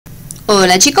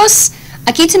Hola chicos,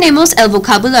 aquí tenemos el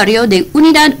vocabulario de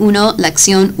Unidad 1,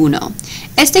 Lección 1.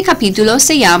 Este capítulo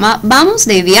se llama Vamos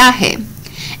de viaje.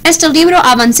 Este libro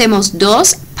Avancemos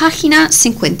 2, página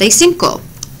 55.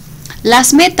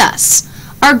 Las metas.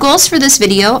 Our goals for this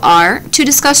video are to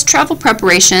discuss travel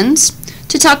preparations,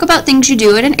 to talk about things you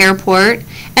do at an airport,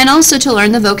 and also to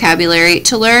learn the vocabulary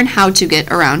to learn how to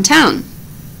get around town.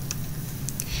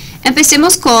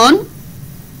 Empecemos con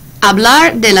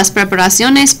hablar de las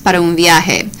preparaciones para un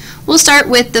viaje. We'll start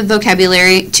with the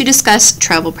vocabulary to discuss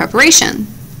travel preparation.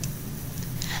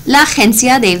 La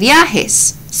agencia de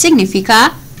viajes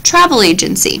significa travel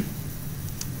agency.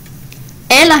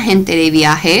 El agente de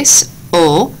viajes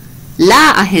o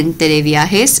la agente de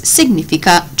viajes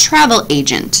significa travel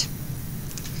agent.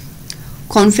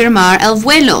 Confirmar el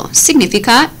vuelo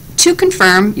significa to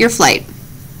confirm your flight.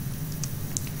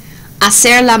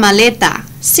 Hacer la maleta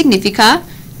significa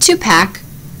to pack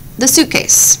the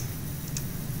suitcase.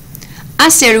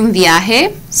 Hacer un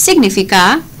viaje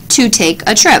significa to take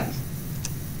a trip.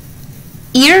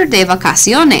 Ir de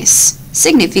vacaciones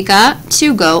significa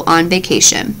to go on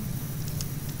vacation.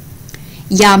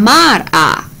 Llamar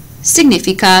a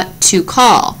significa to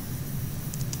call.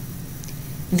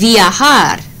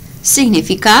 Viajar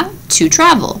significa to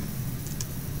travel.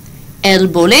 El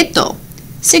boleto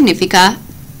significa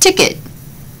ticket.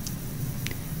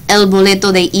 El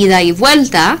boleto de ida y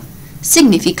vuelta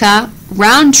significa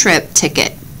round trip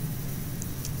ticket.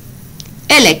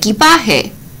 El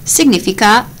equipaje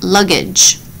significa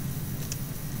luggage.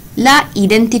 La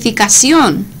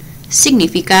identificación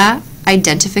significa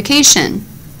identification.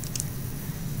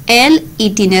 El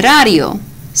itinerario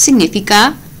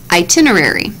significa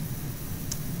itinerary.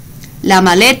 La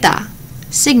maleta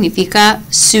significa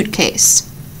suitcase.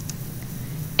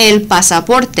 El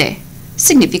pasaporte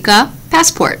significa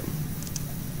passport.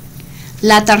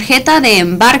 La tarjeta de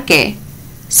embarque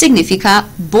significa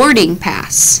boarding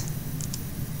pass.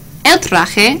 El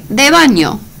traje de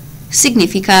baño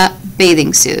significa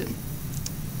bathing suit.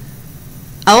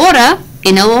 Ahora,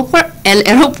 en el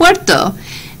aeropuerto.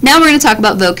 Now we're going to talk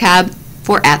about vocab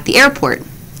for at the airport.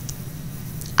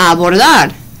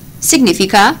 Abordar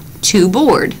significa to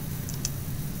board.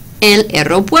 El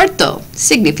aeropuerto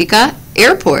significa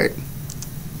airport.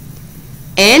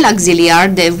 El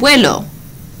auxiliar de vuelo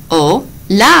o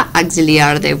la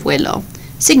auxiliar de vuelo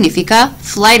significa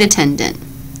flight attendant.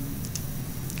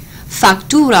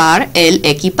 Facturar el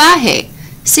equipaje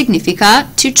significa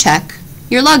to check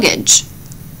your luggage.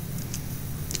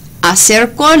 Hacer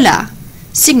cola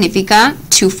significa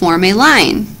to form a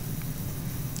line.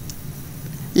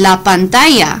 La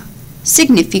pantalla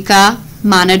significa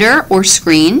monitor or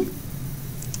screen.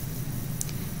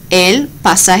 El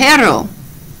pasajero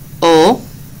o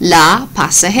la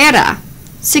pasajera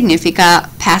significa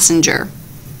passenger.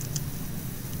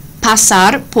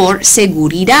 Pasar por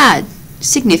seguridad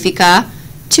significa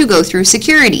to go through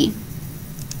security.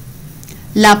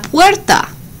 La puerta,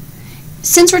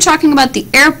 since we're talking about the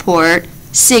airport,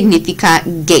 significa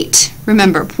gate.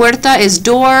 Remember, puerta is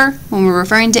door. When we're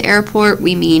referring to airport,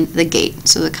 we mean the gate.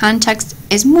 So the context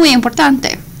es muy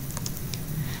importante.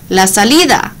 La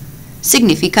salida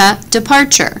significa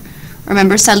departure.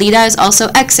 Remember, salida is also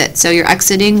exit, so you're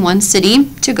exiting one city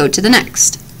to go to the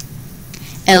next.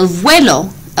 El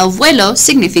vuelo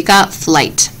significa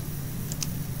flight.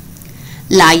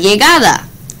 La llegada.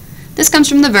 This comes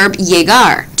from the verb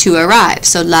llegar, to arrive.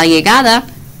 So la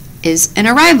llegada is an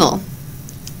arrival.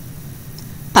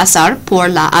 Pasar por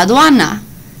la aduana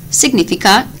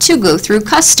significa to go through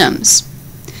customs.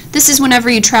 This is whenever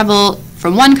you travel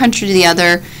from one country to the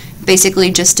other,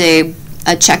 basically just a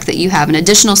check that you have, an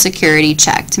additional security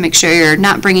check to make sure you're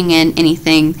not bringing in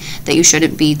anything that you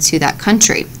shouldn't be to that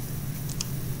country.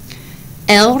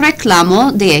 El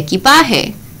reclamo de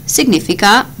equipaje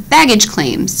significa baggage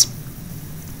claims.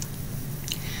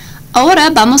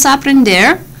 Ahora vamos a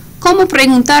aprender cómo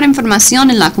preguntar información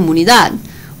en la comunidad.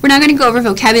 We're now going to go over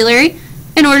vocabulary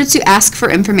in order to ask for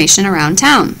information around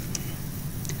town.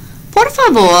 Por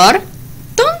favor,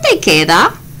 ¿dónde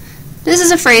queda? This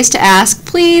is a phrase to ask,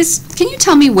 please, can you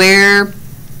tell me where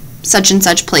such and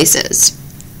such place is?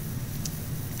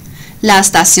 La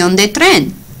estación de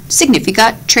tren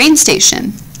significa train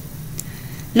station.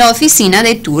 La oficina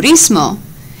de turismo.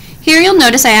 Here you'll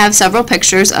notice I have several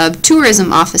pictures of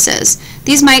tourism offices.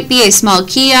 These might be a small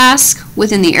kiosk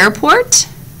within the airport.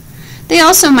 They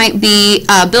also might be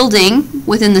a building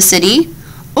within the city,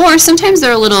 or sometimes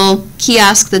they're a little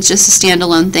kiosk that's just a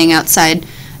standalone thing outside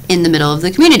in the middle of the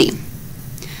community.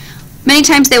 Many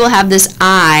times they will have this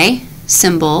I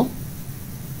symbol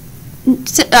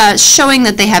showing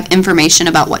that they have information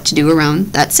about what to do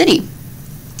around that city.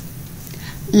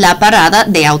 la parada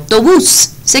de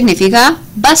autobús. Significa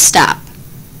bus stop.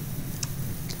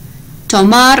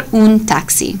 Tomar un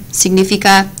taxi.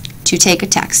 Significa to take a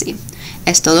taxi.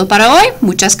 Es todo para hoy.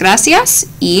 Muchas gracias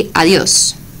y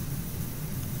adiós.